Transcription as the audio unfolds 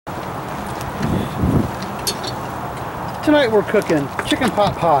Tonight we're cooking chicken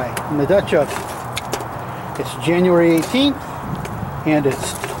pot pie in the Dutch oven. It's January 18th and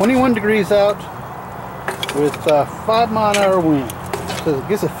it's 21 degrees out with 5-mile-an-hour wind. So I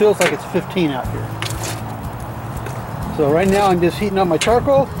guess it feels like it's 15 out here. So right now I'm just heating up my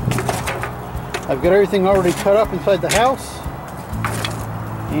charcoal. I've got everything already cut up inside the house.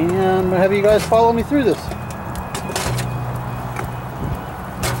 And I'm going to have you guys follow me through this.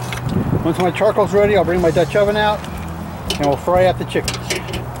 Once my charcoal's ready, I'll bring my Dutch oven out and we'll fry up the chickens.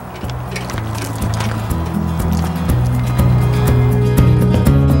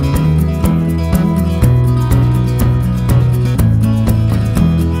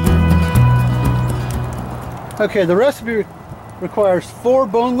 Okay, the recipe requires 4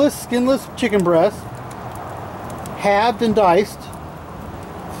 boneless, skinless chicken breasts, halved and diced,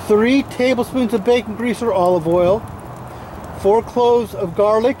 3 tablespoons of bacon grease or olive oil, 4 cloves of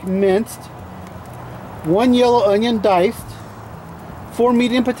garlic minced, 1 yellow onion diced, 4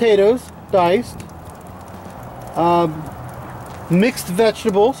 medium potatoes diced, mixed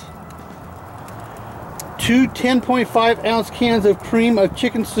vegetables, 2 10.5 ounce cans of cream of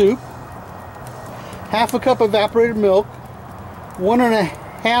chicken soup, half a cup of evaporated milk,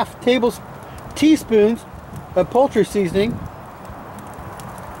 1.5 teaspoons of poultry seasoning,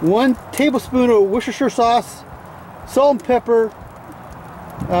 1 tablespoon of Worcestershire sauce, salt and pepper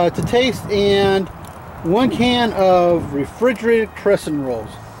to taste, and 1 can of refrigerated crescent rolls.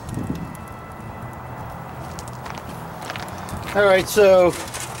 Alright, so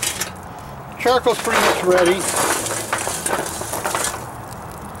charcoal's pretty much ready.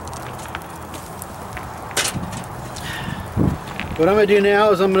 What I'm going to do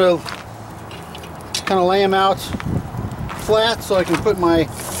now is I'm going to kind of lay them out flat so I can put my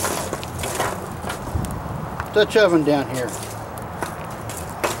Dutch oven down here.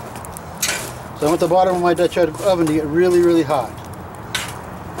 So I want the bottom of my Dutch oven to get really, really hot.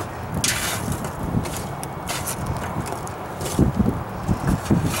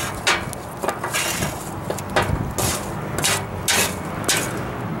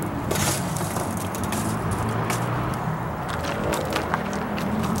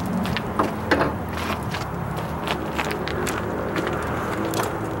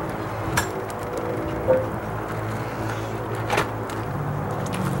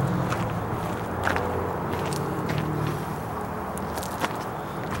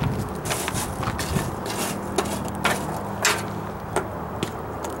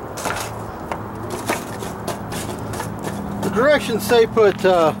 Directions say put 20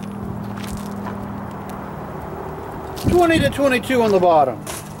 to 22 on the bottom.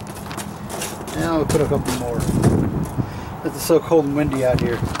 Now we'll put a couple more. It's so cold and windy out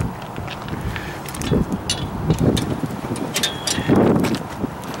here.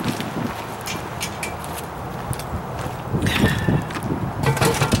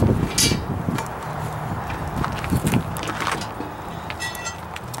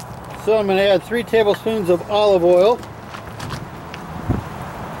 So I'm going to add 3 tablespoons of olive oil.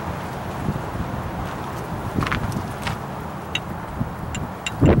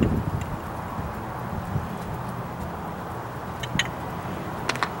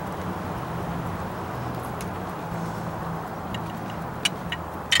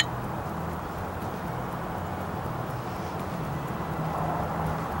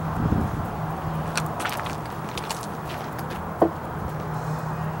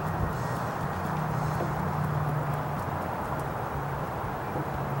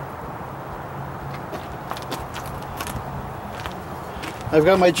 I've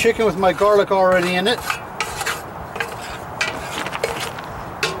got my chicken with my garlic already in it.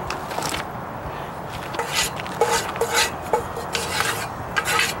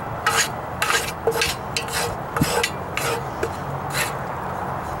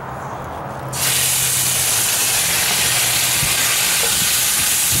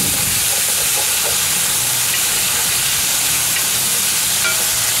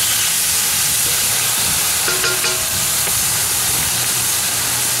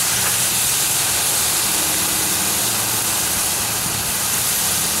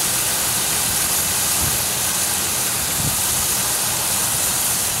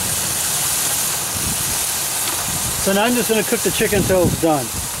 So now I'm just going to cook the chicken until it's done.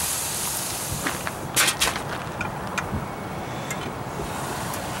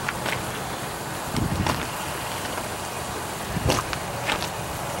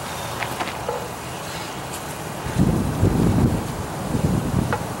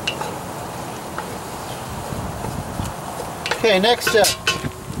 Okay, next step.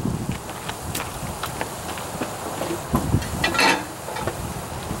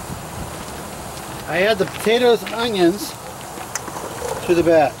 I add the potatoes and onions to the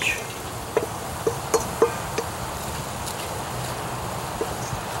batch.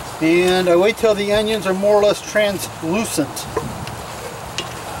 And I wait till the onions are more or less translucent.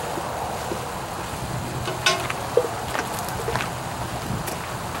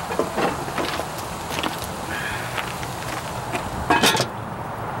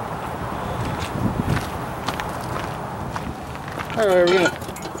 Alright, we're going to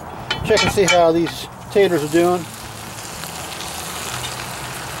check and see how these taters are doing.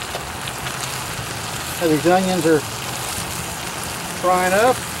 How these onions are frying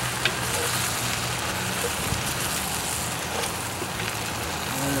up.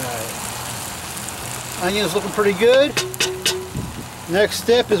 Onions looking pretty good. Next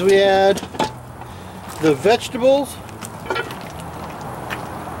step is we add the vegetables.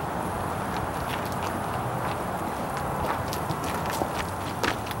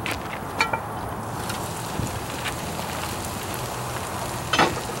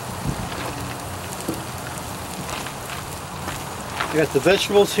 I got the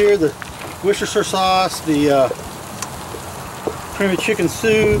vegetables here, the Worcestershire sauce, the creamy chicken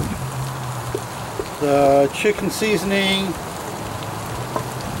soup, the chicken seasoning,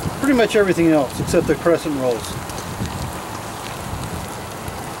 pretty much everything else except the crescent rolls.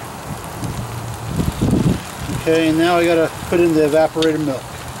 Okay, and now I gotta put in the evaporated milk.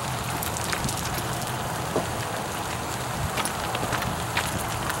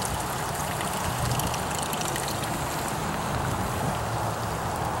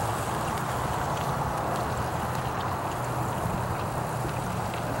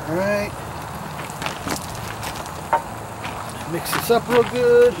 All right. Mix this up real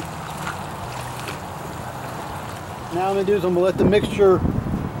good. Now I'm going to do is I'm going to let the mixture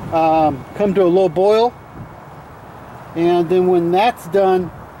come to a low boil. And then when that's done,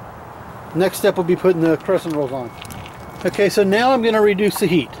 next step will be putting the crescent rolls on. Okay, so now I'm going to reduce the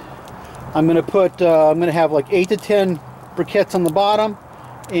heat. I'm going to put, I'm going to have like 8 to 10 briquettes on the bottom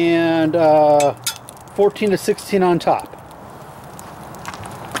and 14 to 16 on top.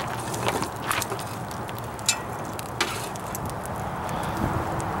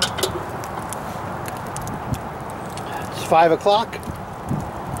 It's 5 o'clock.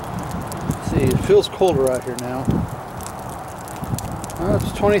 See, it feels colder out here now. Oh,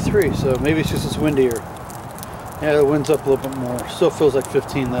 it's 23, so maybe it's just it's windier. Yeah, the wind's up a little bit more. Still feels like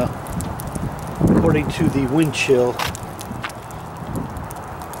 15 though, according to the wind chill.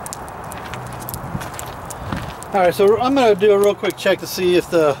 Alright, so I'm going to do a real quick check to see if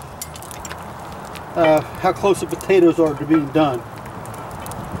the how close the potatoes are to being done,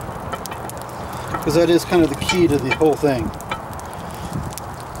 because that is kind of the key to the whole thing.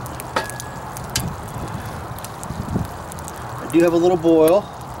 I do have a little boil.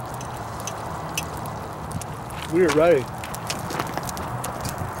 We are ready.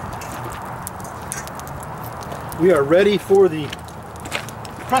 We are ready for the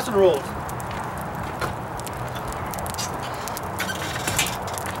crescent rolls.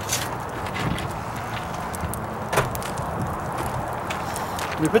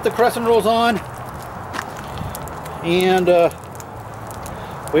 We put the crescent rolls on and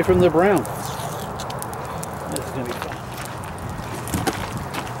wait for them to brown. This is going to be fun.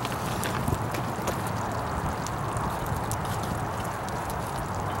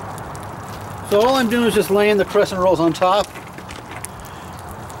 So all I'm doing is just laying the crescent rolls on top.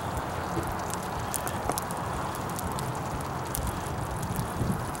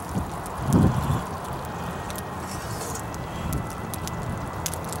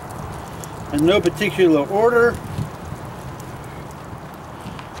 In no particular order.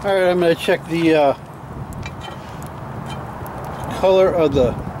 Alright, I'm going to check the color of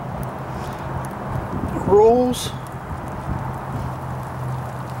the rolls.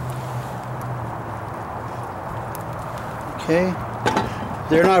 Okay,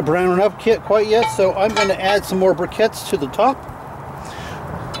 they're not browning up quite yet, so I'm going to add some more briquettes to the top,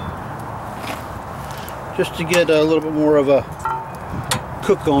 just to get a little bit more of a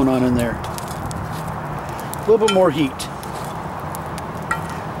cook going on in there. A little bit more heat.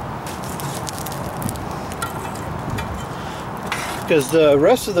 Because the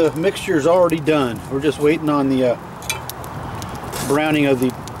rest of the mixture is already done. We're just waiting on the browning of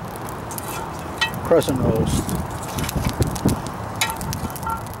the crescent rolls.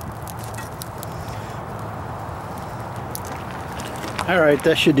 Alright,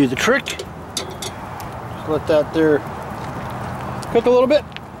 that should do the trick. Just let that there cook a little bit.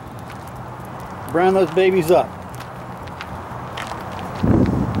 Brown those babies up.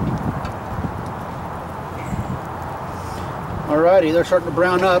 Alrighty, they're starting to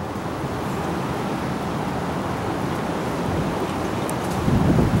brown up.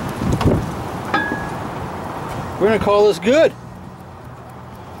 we're going to call this good.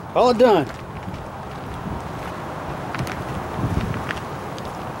 Call it done.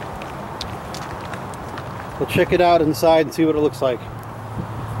 We'll check it out inside and see what it looks like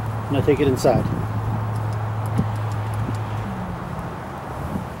when I take it inside.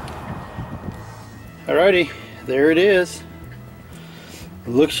 Alrighty, there it is. It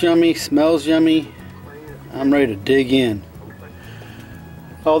looks yummy, smells yummy. I'm ready to dig in.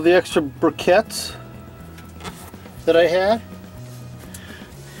 All the extra briquettes that I had,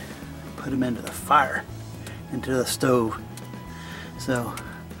 put them into the fire, into the stove. So,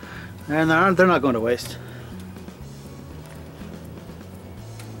 and they're not going to waste.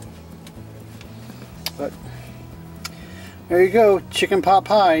 But there you go, chicken pot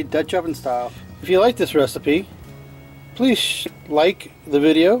pie, Dutch oven style. If you like this recipe, please like the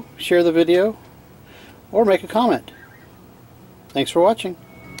video, share the video, or make a comment. Thanks for watching.